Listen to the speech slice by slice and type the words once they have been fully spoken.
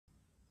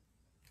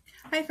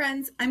Hi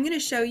friends, I'm going to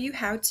show you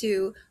how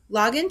to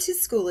log into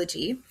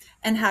Schoology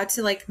and how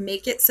to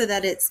make it so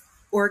that it's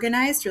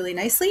organized really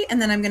nicely, and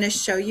then I'm going to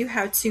show you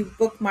how to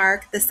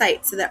bookmark the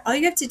site so that all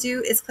you have to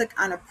do is click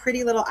on a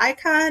pretty little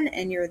icon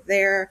and you're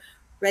there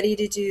ready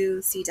to do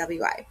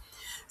CWI.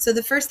 So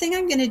the first thing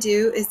I'm going to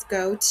do is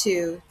go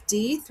to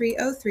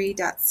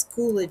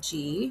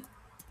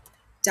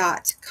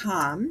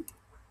d303.schoology.com.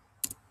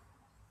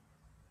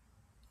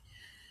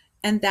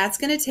 And that's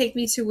going to take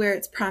me to where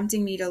it's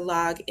prompting me to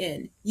log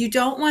in. You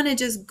don't want to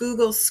just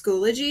Google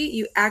Schoology.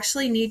 You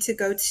actually need to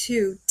go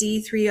to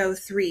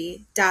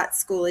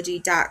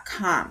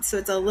d303.schoology.com. So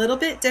it's a little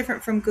bit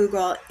different from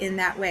Google in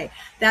that way.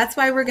 That's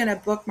why we're going to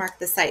bookmark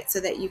the site so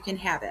that you can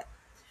have it.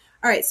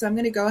 All right, so I'm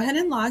going to go ahead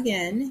and log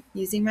in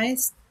using my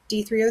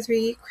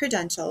D303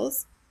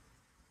 credentials.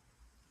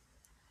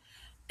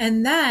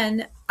 And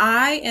then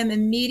I am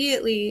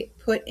immediately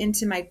put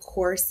into my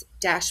course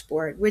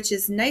dashboard, which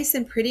is nice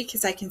and pretty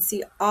because I can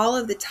see all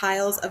of the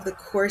tiles of the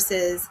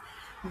courses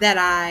that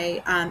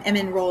I am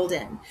enrolled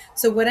in.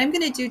 So what I'm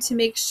going to do to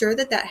make sure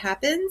that that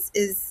happens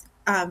is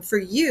for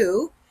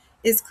you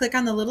is click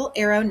on the little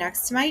arrow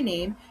next to my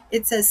name.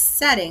 It says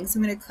settings.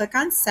 I'm going to click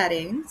on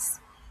settings.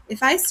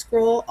 If I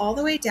scroll all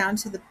the way down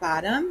to the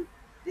bottom,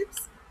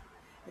 oops.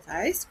 If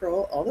I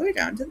scroll all the way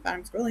down to the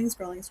bottom,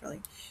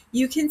 scrolling,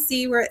 you can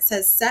see where it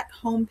says set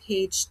home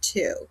page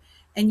 2.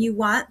 And you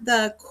want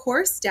the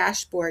course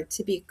dashboard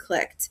to be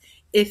clicked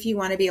if you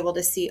want to be able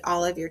to see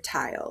all of your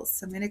tiles.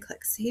 So I'm going to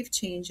click Save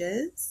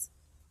Changes.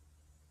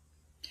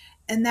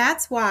 And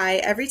that's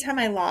why every time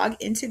I log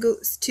into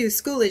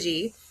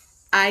Schoology,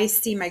 I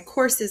see my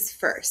courses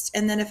first.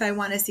 And then if I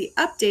want to see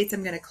updates,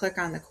 I'm going to click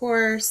on the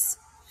course.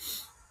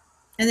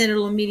 And then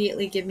it'll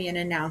immediately give me an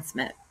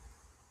announcement.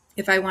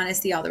 If I want to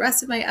see all the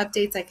rest of my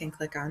updates, I can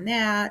click on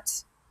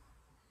that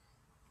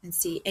and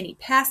see any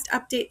past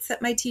updates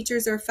that my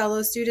teachers or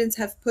fellow students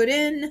have put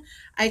in.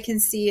 I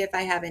can see if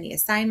I have any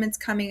assignments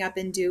coming up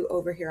and due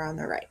over here on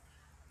the right.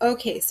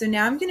 Okay, so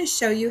now I'm going to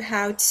show you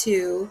how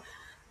to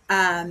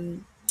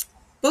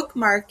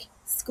bookmark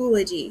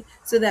Schoology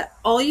so that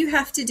all you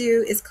have to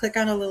do is click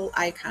on a little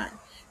icon.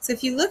 So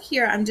if you look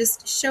here, I'm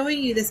just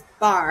showing you this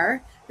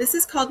bar. This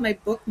is called my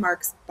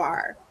bookmarks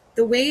bar.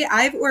 The way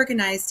I've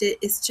organized it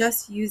is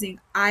just using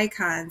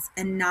icons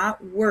and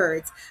not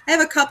words. I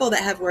have a couple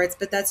that have words,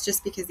 but that's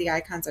just because the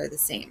icons are the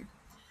same.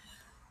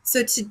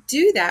 So to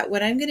do that,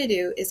 what I'm going to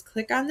do is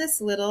click on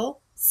this little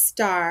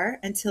star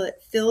until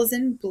it fills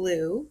in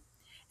blue.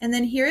 And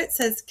then here it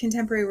says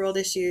Contemporary World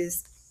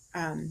Issues,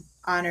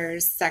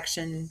 Honors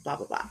section, blah,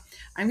 blah, blah.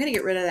 I'm going to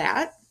get rid of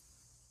that.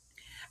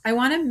 I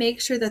want to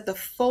make sure that the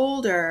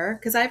folder,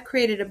 because I've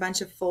created a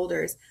bunch of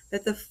folders,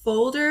 that the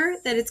folder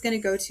that it's going to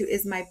go to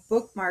is my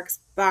bookmarks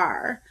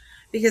bar,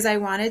 because I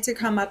want it to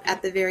come up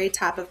at the very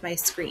top of my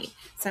screen.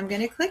 So I'm going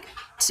to click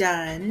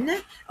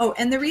done. Oh,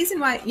 and the reason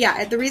why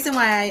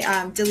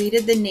I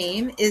deleted the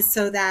name is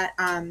so that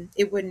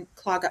it wouldn't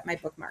clog up my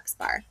bookmarks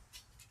bar.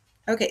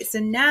 Okay, so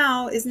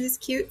now, isn't this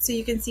cute? So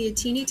you can see a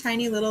teeny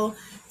tiny little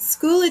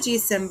Schoology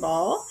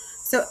symbol.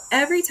 So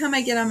every time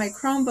I get on my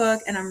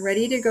Chromebook and I'm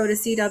ready to go to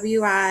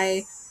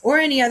CWI or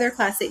any other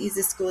class that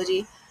uses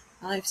Schoology,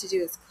 all I have to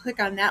do is click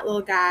on that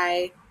little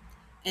guy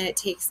and it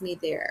takes me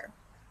there.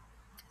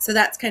 So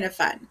that's kind of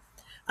fun.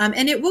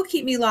 And it will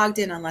keep me logged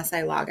in unless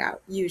I log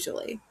out,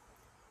 usually.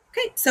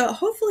 Okay, so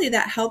hopefully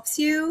that helps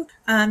you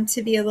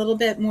to be able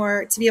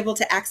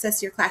to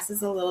access your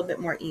classes a little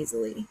bit more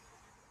easily.